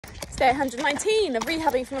Day 119 of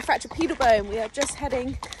rehabbing from a fractured pedal bone. We are just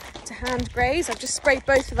heading to hand graze. I've just sprayed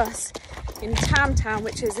both of us in Tam Tam,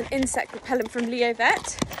 which is an insect repellent from Leo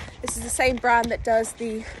Vet. This is the same brand that does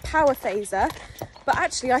the Power Phaser, but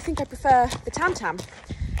actually I think I prefer the Tam Tam.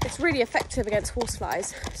 It's really effective against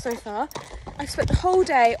horseflies so far. I've spent the whole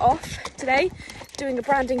day off today doing a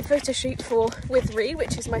branding photo shoot for With Re,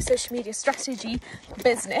 which is my social media strategy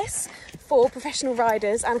business for professional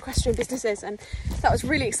riders and equestrian businesses, and that was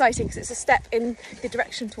really exciting because it's a step in the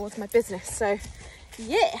direction towards my business. So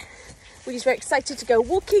yeah, we're just very excited to go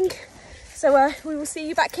walking. So we will see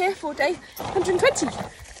you back here for day 120.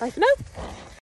 Bye for now.